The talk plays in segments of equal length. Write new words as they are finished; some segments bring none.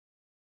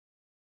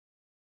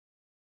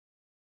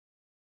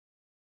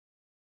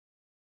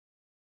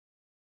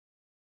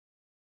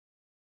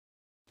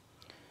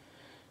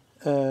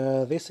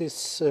This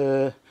is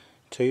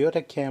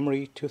Toyota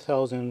Camry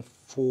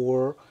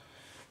 2004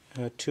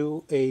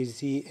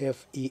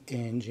 2AZ-FE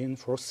engine,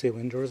 4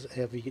 cylinders,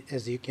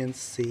 as you can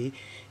see,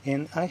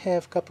 and I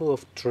have a couple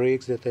of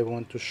tricks that I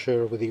want to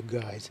share with you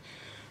guys.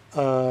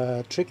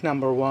 Trick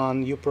number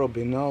one, you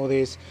probably know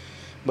this,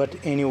 but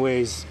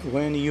anyways,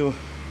 when you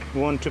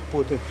want to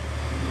put a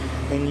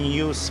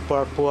new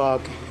spark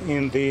plug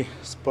in the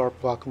spark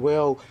plug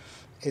well,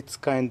 it's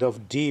kind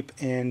of deep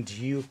and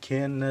you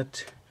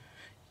cannot,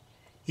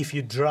 if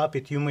you drop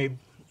it, you may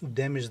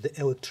damage the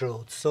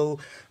electrode. So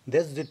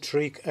that's the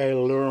trick I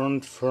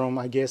learned from,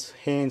 I guess,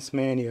 Haynes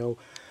manual.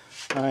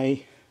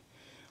 I'm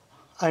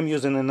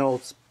using an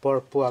old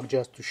spark plug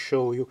just to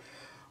show you.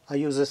 I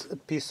use a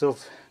piece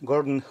of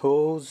garden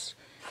hose,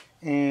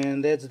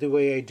 and that's the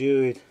way I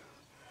do it.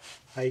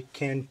 I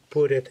can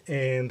put it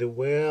in the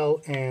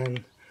well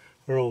and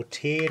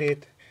rotate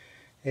it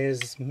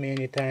as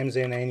many times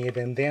as I need,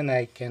 and then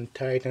I can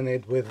tighten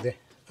it with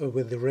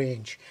the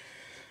wrench.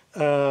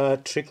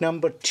 Trick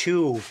number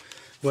two,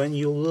 when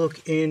you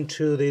look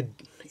into the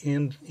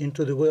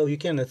well, you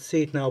cannot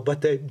see it now,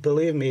 but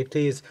believe me, it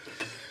is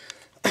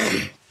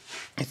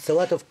it's a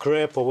lot of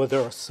crap over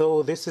there.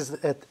 So this is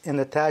an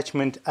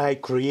attachment I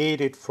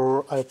created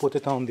I put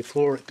it on the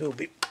floor. It will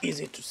be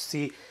easy to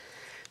see.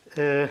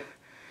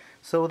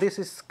 So this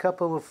is a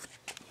couple of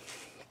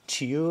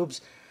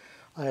tubes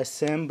I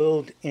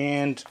assembled,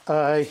 and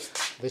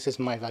this is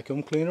my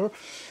vacuum cleaner,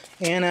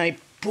 and I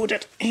put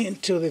it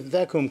into the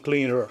vacuum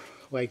cleaner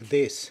like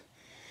this,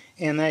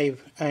 and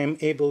I'm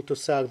able to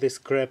suck this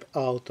crap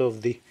out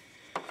of the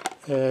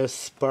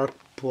spark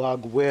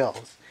plug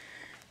wells.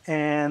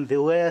 And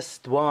the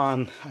last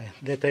one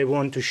that I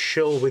want to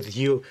show with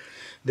you,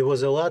 there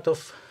was a lot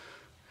of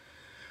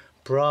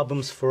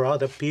problems for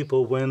other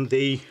people when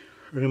they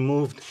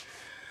removed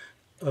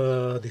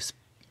the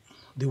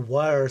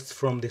wires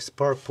from the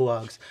spark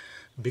plugs,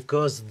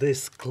 because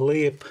this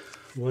clip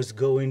was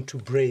going to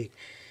break.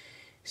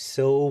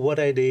 So what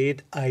I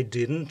did, I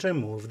didn't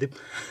remove the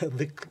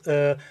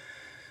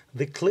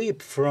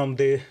clip from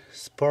the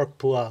spark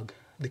plug,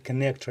 the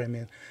connector I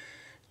mean.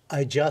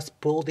 I just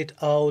pulled it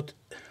out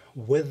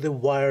with the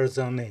wires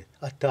on it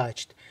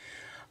attached.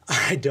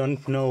 I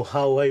don't know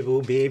how I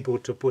will be able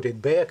to put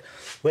it back.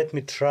 Let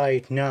me try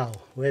it now.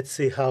 Let's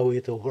see how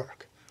it'll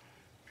work.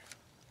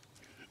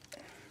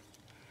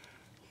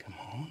 Come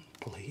on,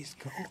 please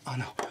go. Oh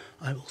no,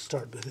 I will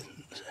start with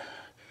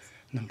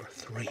number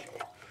 3.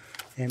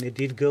 And it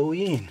did go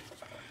in.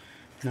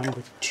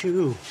 Number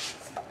 2.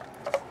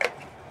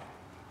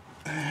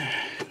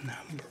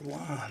 Number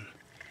 1.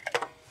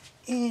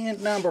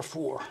 And number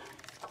 4.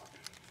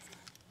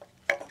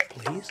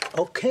 Please.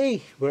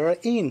 Okay, we're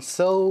in.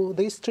 So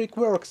this trick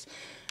works.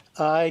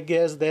 I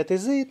guess that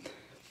is it.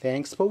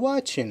 Thanks for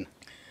watching.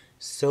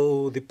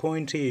 So the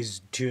point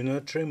is, do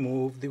not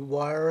remove the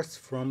wires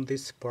from the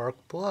spark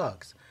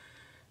plugs,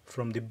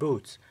 from the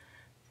boots.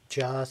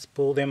 Just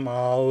pull them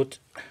out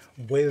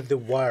with the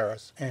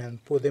wires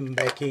and put them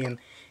back in,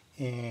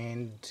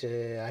 and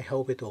I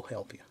hope it will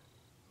help you.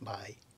 Bye.